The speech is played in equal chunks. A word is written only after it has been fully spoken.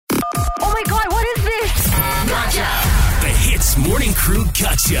Hits Morning Crew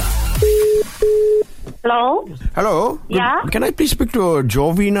Gotcha. Hello? Hello? Yeah? Can I please speak to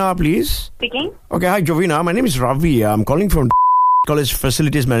Jovina, please? Speaking? Okay, hi Jovina. My name is Ravi. I'm calling from College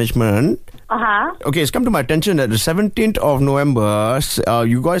Facilities Management. Uh-huh. Okay, it's come to my attention that the 17th of November,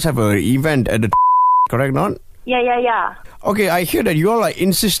 you guys have an event at the correct, not? Yeah. Okay, I hear that you all are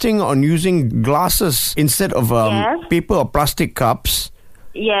insisting on using glasses instead of Yes. paper or plastic cups.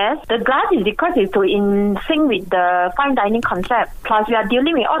 Yes, the glass is because it's to in sync with the fine dining concept. Plus, we are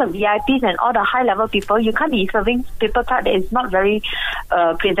dealing with all the VIPs and all the high-level people. You can't be serving paper cup that is not very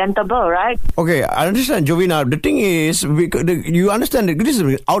presentable, right? Okay, I understand, Jovina. The thing is, you understand that this is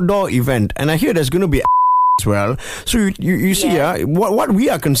an outdoor event, and I hear there's going to be as well. So you see, what we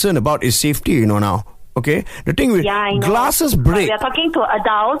are concerned about is safety, now. Okay, the thing with I know. glasses But break. we are talking to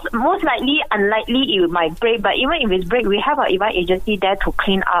adults. Most likely, unlikely, it might break. But even if it's break, we have an event agency there to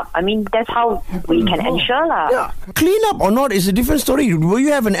clean up. I mean, that's how we can ensure lah. Yeah. Clean up or not is a different story. Will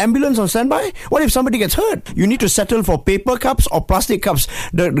you have an ambulance on standby? What if somebody gets hurt? You need to settle for paper cups or plastic cups.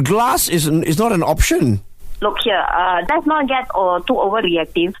 The glass is not an option. Look here, let's not get too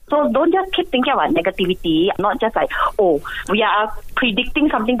overreactive. So don't just keep thinking about negativity. Not just like, we are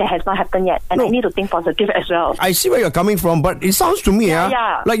predicting something that has not happened yet. And I need to think positive as well. I see where you're coming from, but it sounds to me,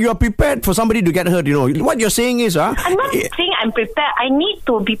 like you are prepared for somebody to get hurt. What you're saying is, I'm not saying I'm prepared. I need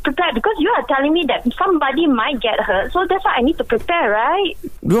to be prepared because you are telling me that somebody might get hurt. So that's why I need to prepare, right?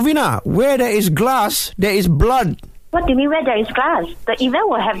 Rovina, where there is glass, there is blood. What do you mean where there is glass? The event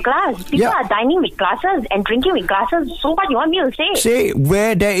will have glass. People are dining with glasses and drinking with glasses. So what do you want me to say? Say,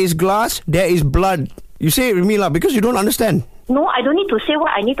 where there is glass, there is blood. You say it, Ramila, because you don't understand. No, I don't need to say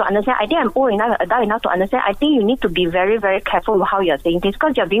what I need to understand. I think I'm old enough, adult enough to understand. I think you need to be very, very careful with how you're saying things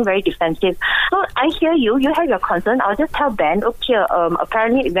because you're being very defensive. So I hear you. You have your concern. I'll just tell Ben, okay,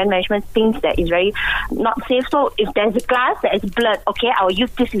 apparently event management thinks that is very not safe. So if there's glass, there is blood. Okay, I'll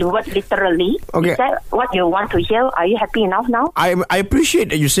use this word literally. Okay. Is that what you want to hear? Are you happy enough now? I appreciate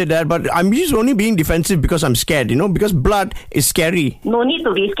that you said that, but I'm just only being defensive because I'm scared, because blood is scary. No need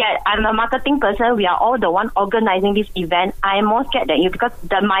to be scared. I'm a marketing person. We are all the one organizing this event. I'm more scared than you because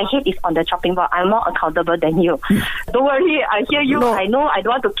my head is on the chopping board. I'm more accountable than you. Don't worry, I hear you. No. I know I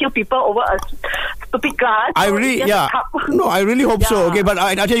don't want to kill people over a stupid glass. I really hope so. Okay, but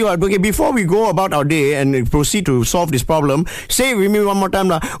I tell you what. Okay, before we go about our day and proceed to solve this problem, say with me one more time,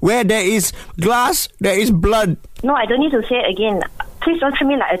 where there is glass, there is blood. No, I don't need to say it again. Please don't treat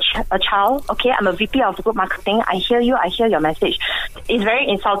me like a child, okay? I'm a VP of group marketing. I hear you. I hear your message. It's very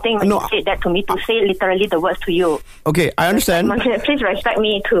insulting when you say that to me, to say literally the words to you. Okay, I understand. Please respect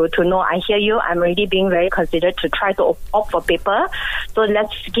me to know. I hear you. I'm already being very considerate to try to opt for paper. So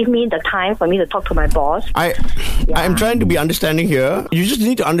let's give me the time for me to talk to my boss. I am trying to be understanding here. You just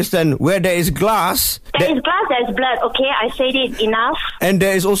need to understand where there is glass. There is glass, there is blood, okay? I said it enough. And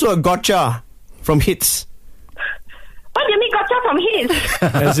there is also a gotcha from Hits. What do you mean gotcha from his?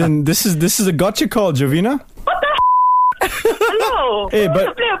 As in, this is a gotcha call, Jovina. What the Hello. Hey, but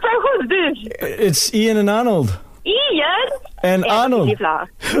to play a prank, who's this? It's Ian and Arnold. Ian? And Arnold.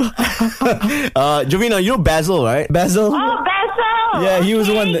 Jovina, you know Basil, right? Basil? Oh, Basil. Yeah, he was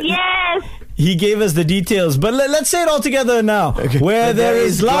the one that... Yes. He gave us the details. But let's say it all together now. Okay. Where there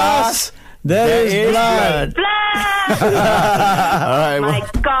is glass, there is blood. Blood. All right. My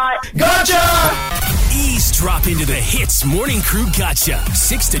God. Gotcha! Eavesdrop into the Hits Morning Crew Gotcha.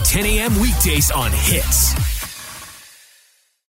 6 to 10 a.m. weekdays on Hits.